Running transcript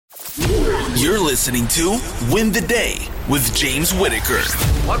You're listening to Win the Day with James Whittaker.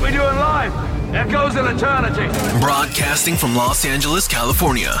 What we doing live echoes in eternity. Broadcasting from Los Angeles,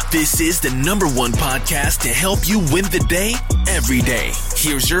 California. This is the #1 podcast to help you win the day every day.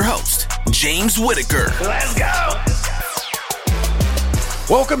 Here's your host, James Whittaker. Let's go.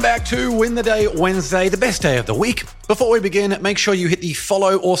 Welcome back to Win the Day Wednesday, the best day of the week. Before we begin, make sure you hit the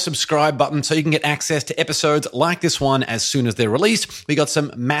follow or subscribe button so you can get access to episodes like this one as soon as they're released. We got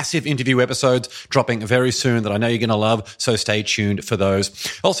some massive interview episodes dropping very soon that I know you're going to love, so stay tuned for those.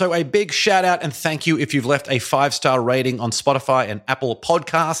 Also, a big shout out and thank you if you've left a 5-star rating on Spotify and Apple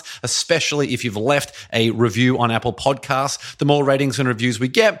Podcasts, especially if you've left a review on Apple Podcasts. The more ratings and reviews we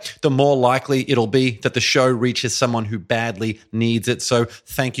get, the more likely it'll be that the show reaches someone who badly needs it. So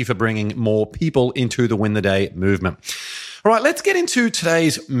thank you for bringing more people into the Win the Day movement. All right, let's get into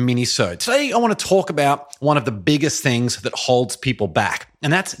today's mini-sode. Today, I want to talk about one of the biggest things that holds people back,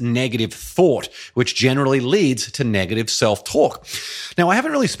 and that's negative thought, which generally leads to negative self-talk. Now, I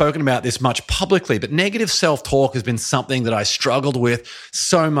haven't really spoken about this much publicly, but negative self-talk has been something that I struggled with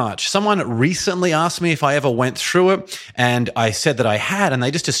so much. Someone recently asked me if I ever went through it, and I said that I had, and they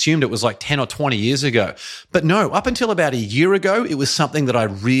just assumed it was like 10 or 20 years ago. But no, up until about a year ago, it was something that I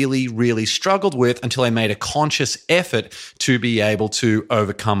really struggled with until I made a conscious effort to be able to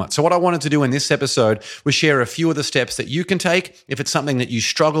overcome it. So what I wanted to do in this episode was share a few of the steps that you can take if it's something that you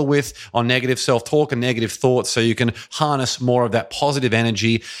struggle with on negative self-talk and negative thoughts, so you can harness more of that positive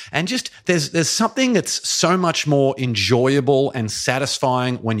energy. And just there's something that's so much more enjoyable and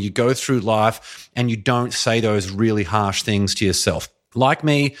satisfying when you go through life and you don't say those really harsh things to yourself. Like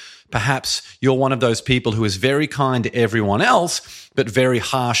me, perhaps you're one of those people who is very kind to everyone else, but very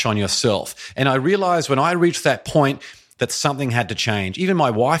harsh on yourself. And I realized when I reached that point that something had to change. Even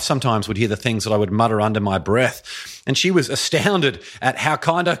my wife sometimes would hear the things that I would mutter under my breath. And she was astounded at how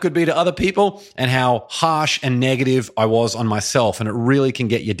kind I could be to other people and how harsh and negative I was on myself. And it really can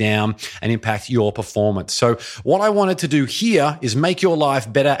get you down and impact your performance. So what I wanted to do here is make your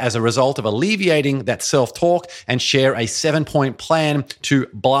life better as a result of alleviating that self-talk and share a 7-point plan to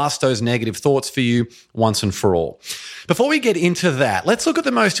blast those negative thoughts for you once and for all. Before we get into that, let's look at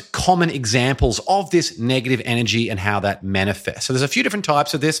the most common examples of this negative energy and how that manifests. So there's a few different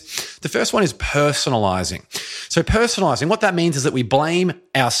types of this. The first one is personalizing. So personalizing, what that means is that we blame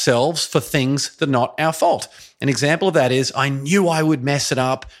ourselves for things that are not our fault. An example of that is, I knew I would mess it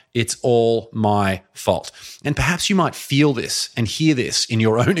up. It's all my fault. And perhaps you might feel this and hear this in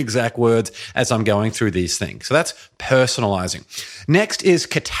your own exact words as I'm going through these things. So that's personalizing. Next is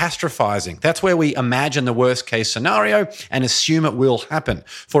catastrophizing. That's where we imagine the worst case scenario and assume it will happen.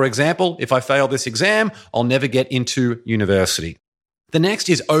 For example, if I fail this exam, I'll never get into university. The next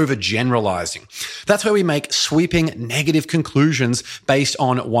is overgeneralizing. That's where we make sweeping negative conclusions based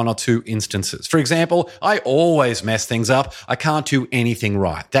on one or two instances. For example, I always mess things up. I can't do anything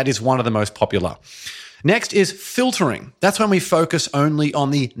right. That is one of the most popular. Next is filtering. That's when we focus only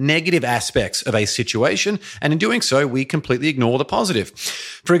on the negative aspects of a situation, and in doing so, we completely ignore the positive.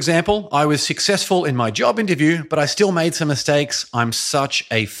 For example, I was successful in my job interview, but I still made some mistakes. I'm such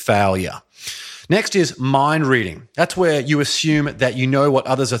a failure. Next is mind reading. That's where you assume that you know what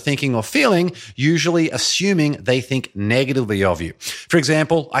others are thinking or feeling, usually assuming they think negatively of you. For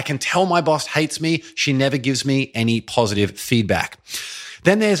example, I can tell my boss hates me. She never gives me any positive feedback.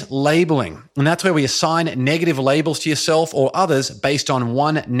 Then there's labeling, and that's where we assign negative labels to yourself or others based on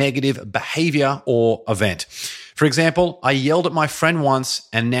one negative behavior or event. For example, I yelled at my friend once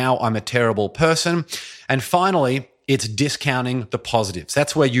and now I'm a terrible person. And finally, it's discounting the positives.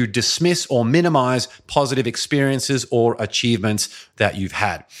 That's where you dismiss or minimize positive experiences or achievements that you've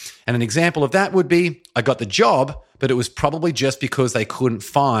had. And an example of that would be, I got the job, but it was probably just because they couldn't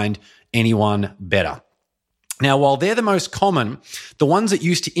find anyone better. Now, while they're the most common, the ones that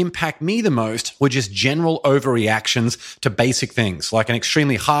used to impact me the most were just general overreactions to basic things, like an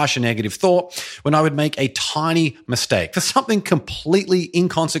extremely harsh and negative thought when I would make a tiny mistake for something completely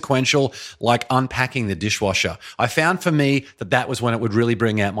inconsequential, like unpacking the dishwasher. I found for me that was when it would really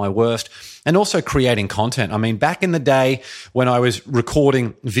bring out my worst. And also creating content. I mean, back in the day when I was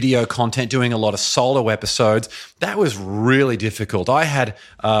recording video content, doing a lot of solo episodes, that was really difficult. I had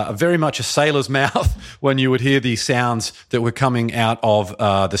very much a sailor's mouth when you would hear the sounds that were coming out of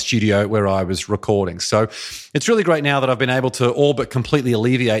the studio where I was recording. So it's really great now that I've been able to all but completely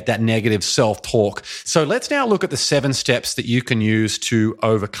alleviate that negative self-talk. So let's now look at the 7 steps that you can use to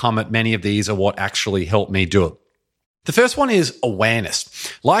overcome it. Many of these are what actually helped me do it. The first one is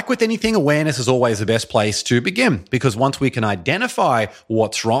awareness. Like with anything, awareness is always the best place to begin because once we can identify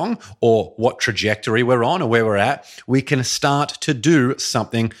what's wrong or what trajectory we're on or where we're at, we can start to do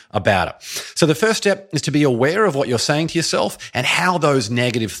something about it. So the first step is to be aware of what you're saying to yourself and how those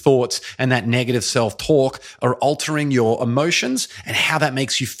negative thoughts and that negative self-talk are altering your emotions and how that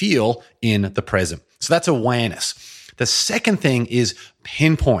makes you feel in the present. So that's awareness. The second thing is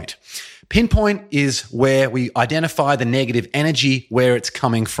pinpoint. Pinpoint is where we identify the negative energy, where it's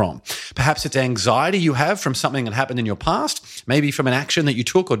coming from. Perhaps it's anxiety you have from something that happened in your past, maybe from an action that you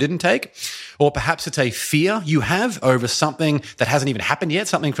took or didn't take, or perhaps it's a fear you have over something that hasn't even happened yet,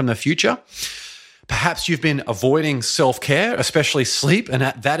 something from the future. Perhaps you've been avoiding self-care, especially sleep, and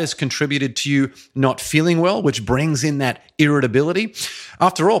that has contributed to you not feeling well, which brings in that irritability.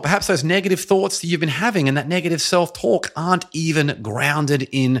 After all, perhaps those negative thoughts that you've been having and that negative self-talk aren't even grounded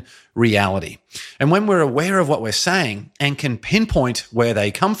in reality. And when we're aware of what we're saying and can pinpoint where they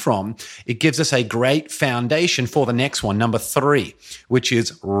come from, it gives us a great foundation for the next one, number 3, which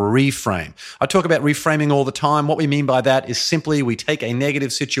is reframe. I talk about reframing all the time. What we mean by that is simply we take a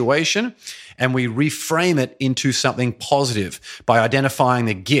negative situation and we reframe it into something positive by identifying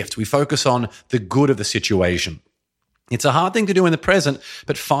the gift. We focus on the good of the situation. It's a hard thing to do in the present,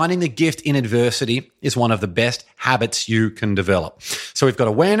 but finding the gift in adversity is one of the best habits you can develop. So we've got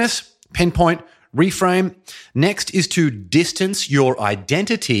awareness, pinpoint, reframe. Next is to distance your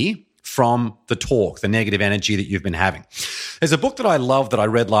identity from the talk, the negative energy that you've been having. There's a book that I love that I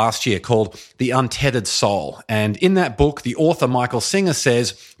read last year called The Untethered Soul. And in that book, the author Michael Singer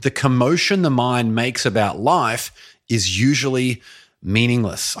says, the commotion the mind makes about life is usually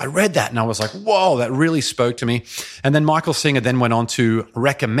meaningless. I read that and I was like, whoa, that really spoke to me. And then Michael Singer then went on to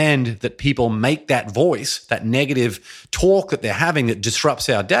recommend that people make that voice, that negative talk that they're having that disrupts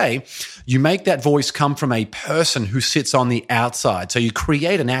our day, you make that voice come from a person who sits on the outside. So you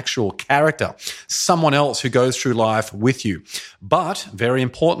create an actual character, someone else who goes through life with you. But very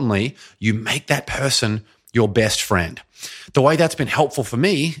importantly, you make that person your best friend. The way that's been helpful for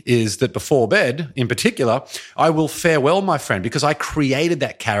me is that before bed, in particular, I will farewell my friend because I created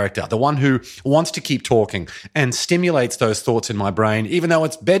that character, the one who wants to keep talking and stimulates those thoughts in my brain, even though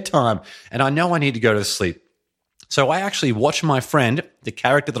it's bedtime and I know I need to go to sleep. So I actually watch my friend, the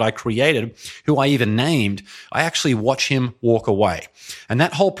character that I created, who I even named, I actually watch him walk away. And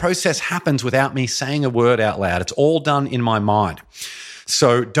that whole process happens without me saying a word out loud. It's all done in my mind.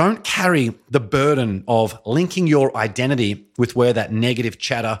 So don't carry the burden of linking your identity with where that negative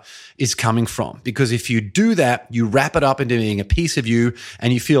chatter is coming from. Because if you do that, you wrap it up into being a piece of you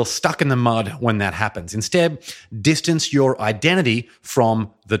and you feel stuck in the mud when that happens. Instead, distance your identity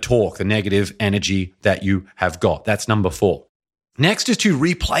from the talk, the negative energy that you have got. That's number 4. Next is to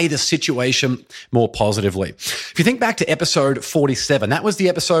replay the situation more positively. If you think back to episode 47, that was the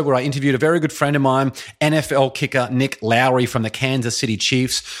episode where I interviewed a very good friend of mine, NFL kicker Nick Lowry from the Kansas City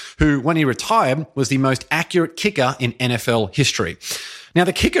Chiefs, who, when he retired, was the most accurate kicker in NFL history. Now,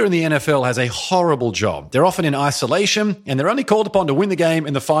 the kicker in the NFL has a horrible job. They're often in isolation, and they're only called upon to win the game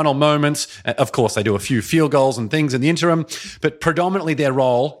in the final moments. Of course, they do a few field goals and things in the interim, but predominantly their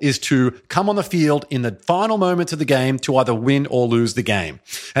role is to come on the field in the final moments of the game to either win or lose the game.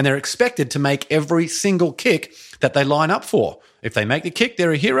 And they're expected to make every single kick that they line up for. If they make the kick,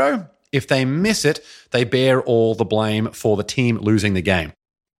 they're a hero. If they miss it, they bear all the blame for the team losing the game.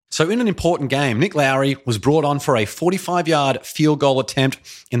 So in an important game, Nick Lowry was brought on for a 45-yard field goal attempt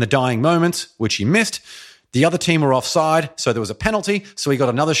in the dying moments, which he missed. The other team were offside, so there was a penalty. So he got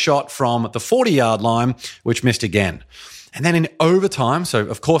another shot from the 40-yard line, which missed again. And then in overtime, so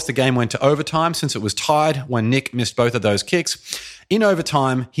of course the game went to overtime since it was tied when Nick missed both of those kicks. In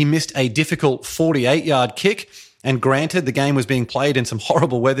overtime, he missed a difficult 48-yard kick. And granted, the game was being played in some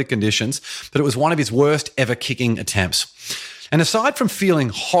horrible weather conditions, but it was one of his worst ever kicking attempts. And aside from feeling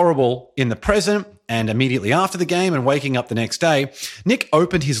horrible in the present and immediately after the game and waking up the next day, Nick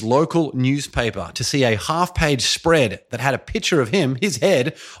opened his local newspaper to see a half-page spread that had a picture of him, his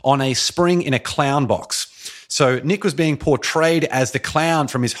head, on a spring in a clown box. So Nick was being portrayed as the clown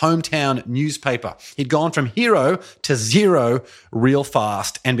from his hometown newspaper. He'd gone from hero to zero real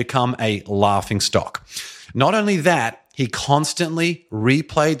fast and become a laughingstock. Not only that, he constantly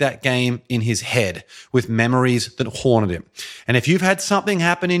replayed that game in his head with memories that haunted him. And if you've had something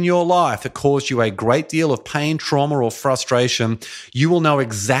happen in your life that caused you a great deal of pain, trauma, or frustration, you will know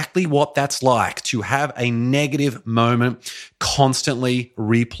exactly what that's like to have a negative moment constantly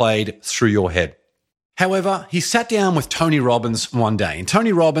replayed through your head. However, he sat down with Tony Robbins one day, and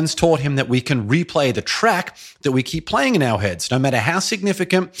Tony Robbins taught him that we can replay the track that we keep playing in our heads, no matter how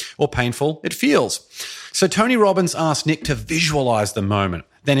significant or painful it feels. So Tony Robbins asked Nick to visualize the moment,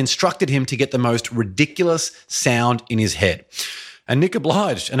 then instructed him to get the most ridiculous sound in his head. And Nick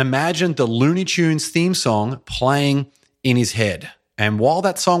obliged and imagined the Looney Tunes theme song playing in his head. And while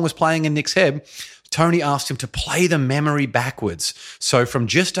that song was playing in Nick's head, Tony asked him to play the memory backwards. So from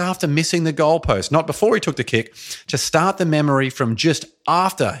just after missing the goalpost, not before he took the kick, to start the memory from just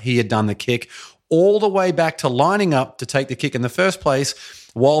after he had done the kick, all the way back to lining up to take the kick in the first place,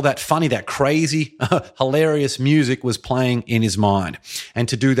 while that funny, that crazy, hilarious music was playing in his mind. And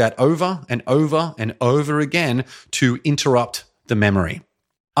to do that over and over and over again to interrupt the memory.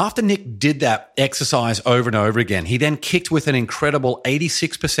 After Nick did that exercise over and over again, he then kicked with an incredible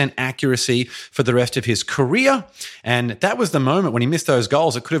 86% accuracy for the rest of his career. And that was the moment when he missed those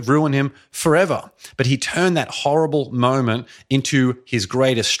goals. It could have ruined him forever. But he turned that horrible moment into his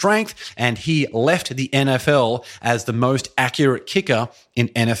greatest strength, and he left the NFL as the most accurate kicker in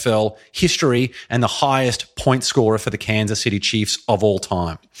NFL history and the highest point scorer for the Kansas City Chiefs of all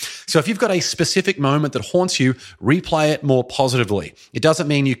time. So if you've got a specific moment that haunts you, replay it more positively. It doesn't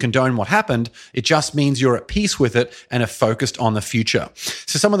mean you condone what happened. It just means you're at peace with it and are focused on the future.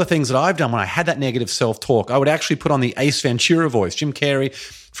 So some of the things that I've done when I had that negative self-talk, I would actually put on the Ace Ventura voice, Jim Carrey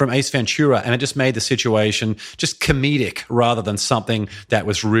from Ace Ventura, and it just made the situation just comedic rather than something that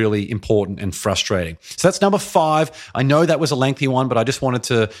was really important and frustrating. So that's number 5. I know that was a lengthy one, but I just wanted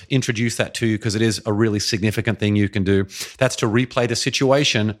to introduce that to you because it is a really significant thing you can do. That's to replay the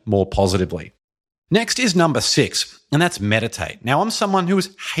situation more positively. Next is number 6, and that's meditate. Now, I'm someone who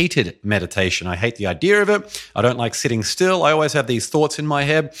has hated meditation. I hate the idea of it. I don't like sitting still. I always have these thoughts in my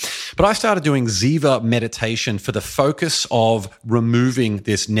head. But I started doing Ziva meditation for the focus of removing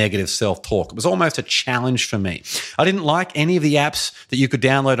this negative self-talk. It was almost a challenge for me. I didn't like any of the apps that you could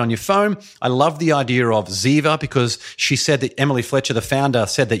download on your phone. I loved the idea of Ziva because she said that Emily Fletcher, the founder,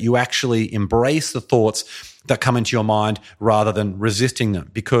 said that you actually embrace the thoughts that come into your mind rather than resisting them,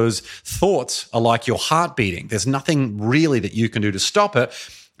 because thoughts are like your heart beating. There's nothing really that you can do to stop it.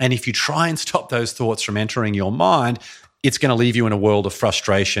 And if you try and stop those thoughts from entering your mind, it's going to leave you in a world of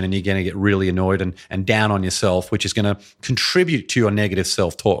frustration and you're going to get really annoyed and down on yourself, which is going to contribute to your negative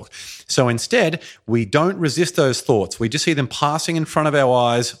self-talk. So instead, we don't resist those thoughts. We just see them passing in front of our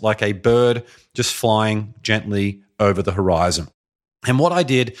eyes like a bird just flying gently over the horizon. And what I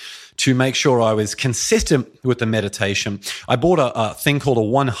did to make sure I was consistent with the meditation, I bought a thing called a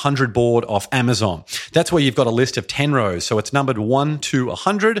 100 board off Amazon. That's where you've got a list of 10 rows. So it's numbered 1 to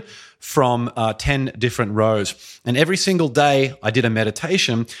 100 from 10 different rows. And every single day I did a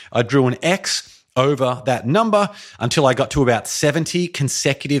meditation, I drew an X over that number until I got to about 70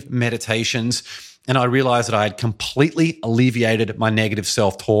 consecutive meditations. And I realized that I had completely alleviated my negative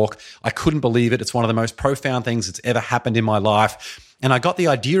self-talk. I couldn't believe it. It's one of the most profound things that's ever happened in my life. And I got the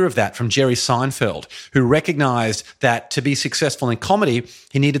idea of that from Jerry Seinfeld, who recognized that to be successful in comedy,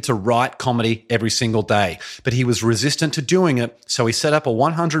 he needed to write comedy every single day. But he was resistant to doing it, so he set up a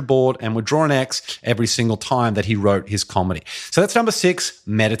 100 board and would draw an X every single time that he wrote his comedy. So that's number 6,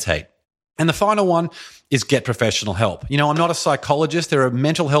 meditate. And the final one is get professional help. You know, I'm not a psychologist. There are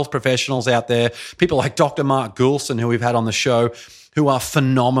mental health professionals out there, people like Dr. Mark Goulston, who we've had on the show, who are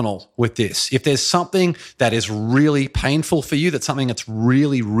phenomenal with this. If there's something that is really painful for you, that's something that's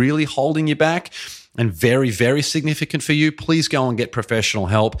really, really holding you back and very, very significant for you, please go and get professional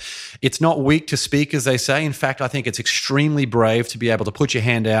help. It's not weak to speak, as they say. In fact, I think it's extremely brave to be able to put your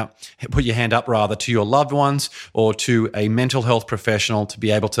hand up to your loved ones or to a mental health professional to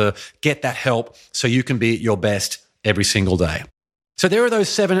be able to get that help so you can be at your best every single day. So there are those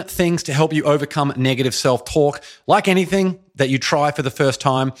 7 things to help you overcome negative self-talk. Like anything that you try for the first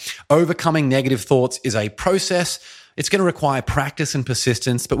time, overcoming negative thoughts is a process. It's going to require practice and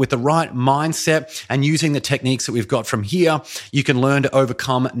persistence, but with the right mindset and using the techniques that we've got from here, you can learn to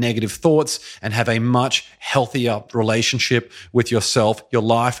overcome negative thoughts and have a much healthier relationship with yourself. Your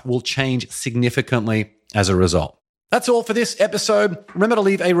life will change significantly as a result. That's all for this episode. Remember to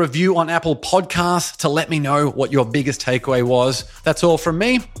leave a review on Apple Podcasts to let me know what your biggest takeaway was. That's all from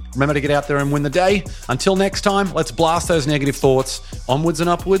me. Remember to get out there and win the day. Until next time, let's blast those negative thoughts. Onwards and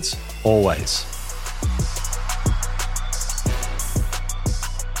upwards, always.